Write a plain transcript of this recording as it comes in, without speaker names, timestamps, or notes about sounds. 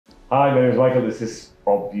Hi, my name is Michael. This is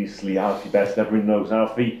obviously Alfie Best. Everyone knows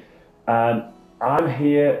Alfie. I'm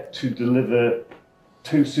here to deliver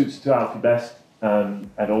 2 suits to Alfie Best and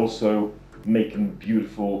also making a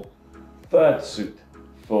beautiful 3rd suit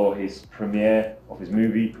for his premiere of his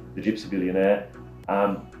movie, The Gypsy Billionaire.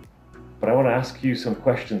 But I want to ask you some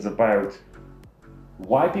questions about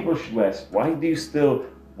why people should wear,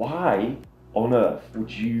 why on earth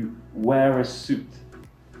would you wear a suit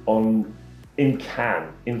in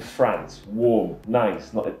Cannes, in France, warm,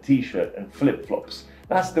 nice, not a t-shirt and flip-flops?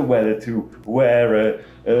 That's the weather to wear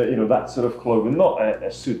that sort of clothing, not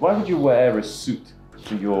a suit. Why would you wear a suit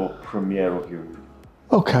to your premiere of your movie?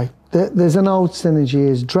 Okay, there's an old synergy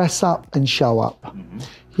is dress up and show up. Mm-hmm.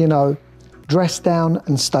 You know, dress down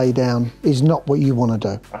and stay down is not what you want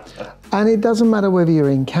to do. And it doesn't matter whether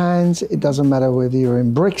you're in Cannes, it doesn't matter whether you're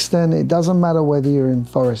in Brixton, it doesn't matter whether you're in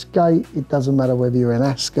Forest Gate, it doesn't matter whether you're in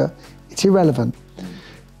Ascot, it's irrelevant.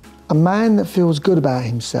 A man that feels good about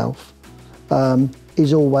himself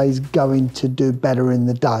is always going to do better in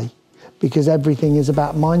the day, because everything is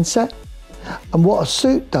about mindset. And what a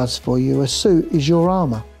suit does for you, a suit is your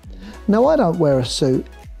armour. Now, I don't wear a suit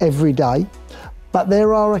every day, but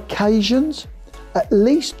there are occasions, at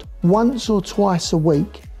least once or twice a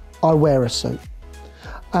week, I wear a suit.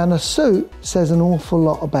 And a suit says an awful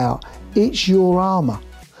lot about, it's your armour.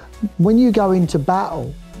 When you go into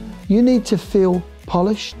battle, you need to feel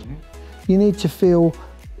polished. You need to feel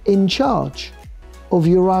in charge of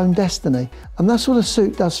your own destiny. And that's what a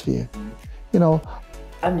suit does for you, you know.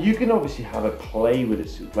 And you can obviously have a play with a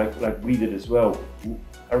suit, like we did as well.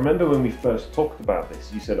 I remember when we first talked about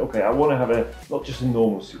this, you said, okay, I want to have not just a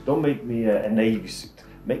normal suit. Don't make me a navy suit.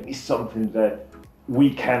 Make me something that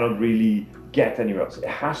we cannot really get anywhere else. It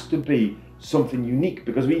has to be something unique,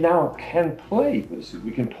 because we now can play with a suit.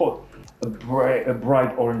 We can put a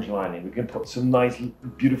bright orange lining. We can put some nice,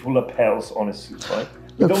 beautiful lapels on a suit, right?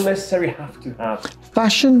 You don't necessarily have to have...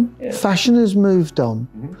 Fashion has moved on.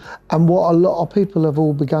 Mm-hmm. And what a lot of people have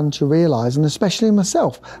all begun to realise, and especially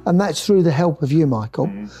myself, and that's through the help of you,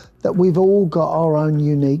 Michael, that we've all got our own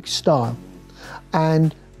unique style.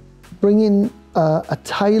 And bringing a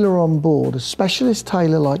tailor on board, a specialist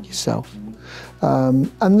tailor like yourself,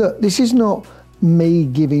 and look, this is not me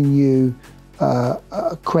giving you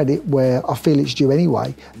credit where I feel it's due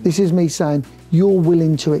anyway. This is me saying you're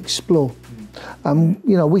willing to explore. You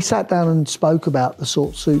know, we sat down and spoke about the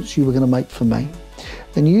sort of suits you were going to make for me,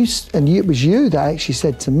 and it was you that actually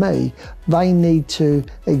said to me, they need to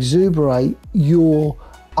exuberate your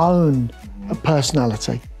own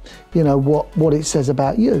personality. You know, what it says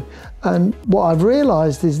about you. And what I've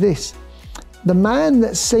realised is this: the man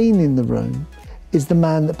that's seen in the room is the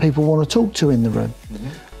man that people want to talk to in the room.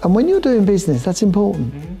 And when you're doing business, that's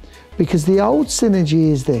important, because the old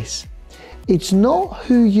synergy is this: it's not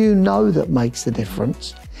who you know that makes the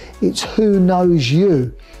difference, it's who knows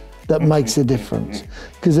you that makes the difference.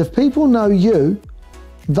 Because if people know you,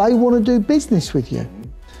 they want to do business with you.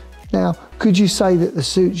 Now, could you say that the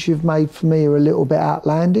suits you've made for me are a little bit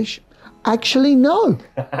outlandish? Actually, no.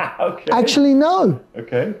 Okay. Actually, no.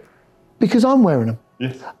 Okay. Because I'm wearing them.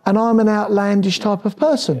 Yes. And I'm an outlandish type of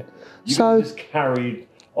person. You can just carry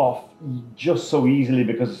off just so easily,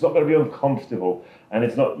 because it's not going to be uncomfortable, and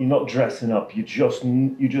you're not dressing up. You just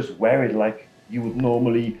wear it like you would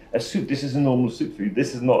normally a suit. This is a normal suit for you.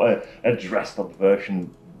 This is not a dressed up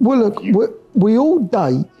version. Well, look, we all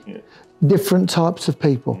date different types of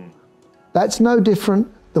people. That's no different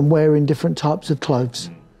than wearing different types of clothes.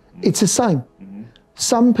 It's the same.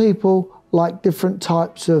 Some people like different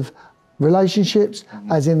types of relationships,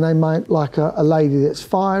 as in they might like a lady that's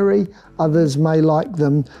fiery, others may like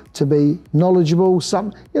them to be knowledgeable,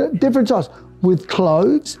 different types. With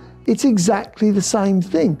clothes, it's exactly the same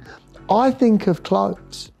thing. I think of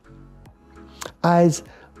clothes as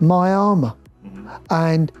my armour,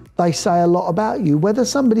 and they say a lot about you. Whether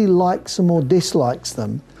somebody likes them or dislikes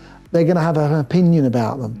them, they're going to have an opinion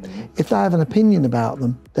about them. If they have an opinion about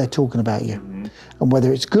them, they're talking about you. And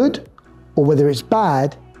whether it's good or whether it's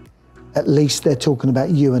bad, at least they're talking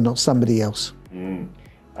about you and not somebody else.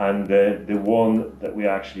 And the one that we're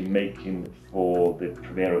actually making for the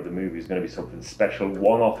premiere of the movie is going to be something special,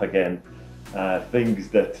 one-off again, things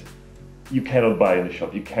that you cannot buy in the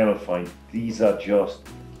shop, you cannot find. These are just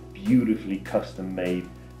beautifully custom-made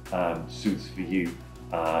suits for you.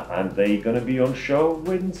 And they're going to be on show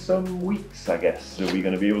in some weeks, I guess. So we're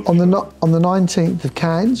going to be able to... On the 19th of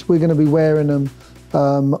Cannes, we're going to be wearing them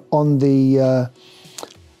on the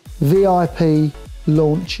VIP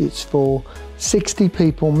launch. It's for 60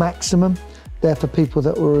 people maximum. They're for people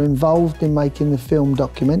that were involved in making the film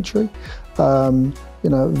documentary. You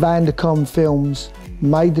know, Vandercom Films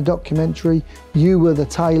made the documentary, you were the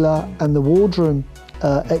tailor and the wardrobe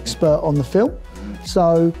expert on the film.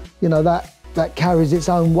 So, you know, that carries its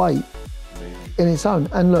own weight in its own.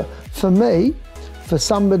 And look, for me, for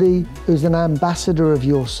somebody who's an ambassador of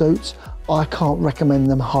your suits, I can't recommend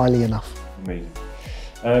them highly enough. Amazing.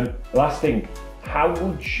 Last thing, how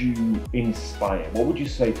would you inspire? What would you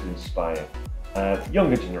say to inspire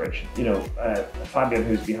younger generation? You know, Fabian,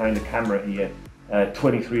 who's behind the camera here,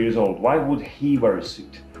 23 years old. Why would he wear a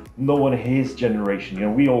suit? No one his generation. You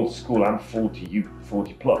know, we old school. I'm 40, you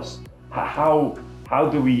 40 plus. How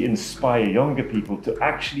do we inspire younger people to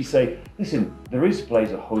actually say, listen, there is a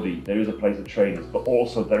place of hoodie, there is a place of trainers, but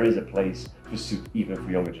also there is a place for suit even for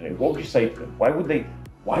younger generation? What would you say to them?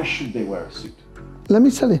 Why should they wear a suit? Let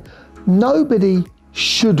me tell you, nobody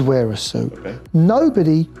should wear a suit. Okay.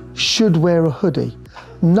 Nobody should wear a hoodie.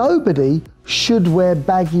 Nobody should wear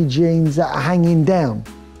baggy jeans that are hanging down.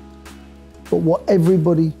 But what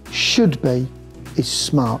everybody should be is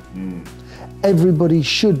smart. Everybody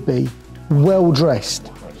should be well dressed.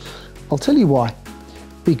 I'll tell you why.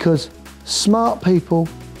 Because smart people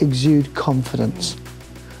exude confidence.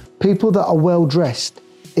 People that are well dressed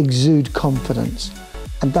exude confidence.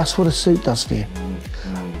 And that's what a suit does for you.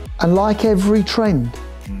 And like every trend,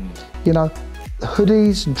 you know,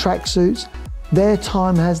 hoodies and tracksuits, their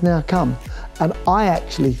time has now come. And I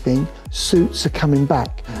actually think suits are coming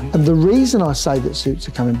back. And the reason I say that suits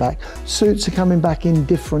are coming back in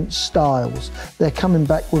different styles. They're coming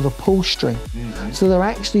back with a pull string. So they're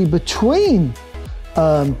actually between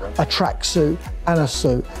a tracksuit and a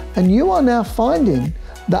suit. And you are now finding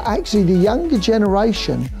that actually the younger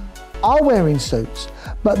generation are wearing suits,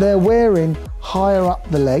 but they're wearing higher up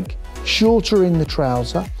the leg, shorter in the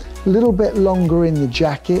trouser, a little bit longer in the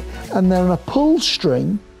jacket, and then a pull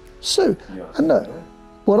string suit. And look,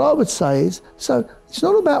 what I would say is, so it's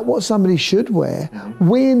not about what somebody should wear.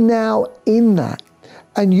 We're now in that,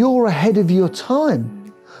 and you're ahead of your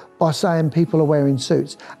time by saying people are wearing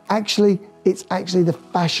suits. Actually, it's actually the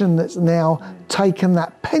fashion that's now taken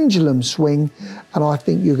that pendulum swing, and I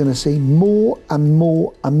think you're going to see more and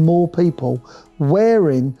more and more people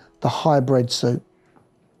wearing the hybrid suit.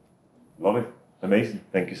 Love it. Amazing.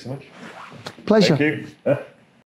 Thank you so much. Pleasure. Thank you.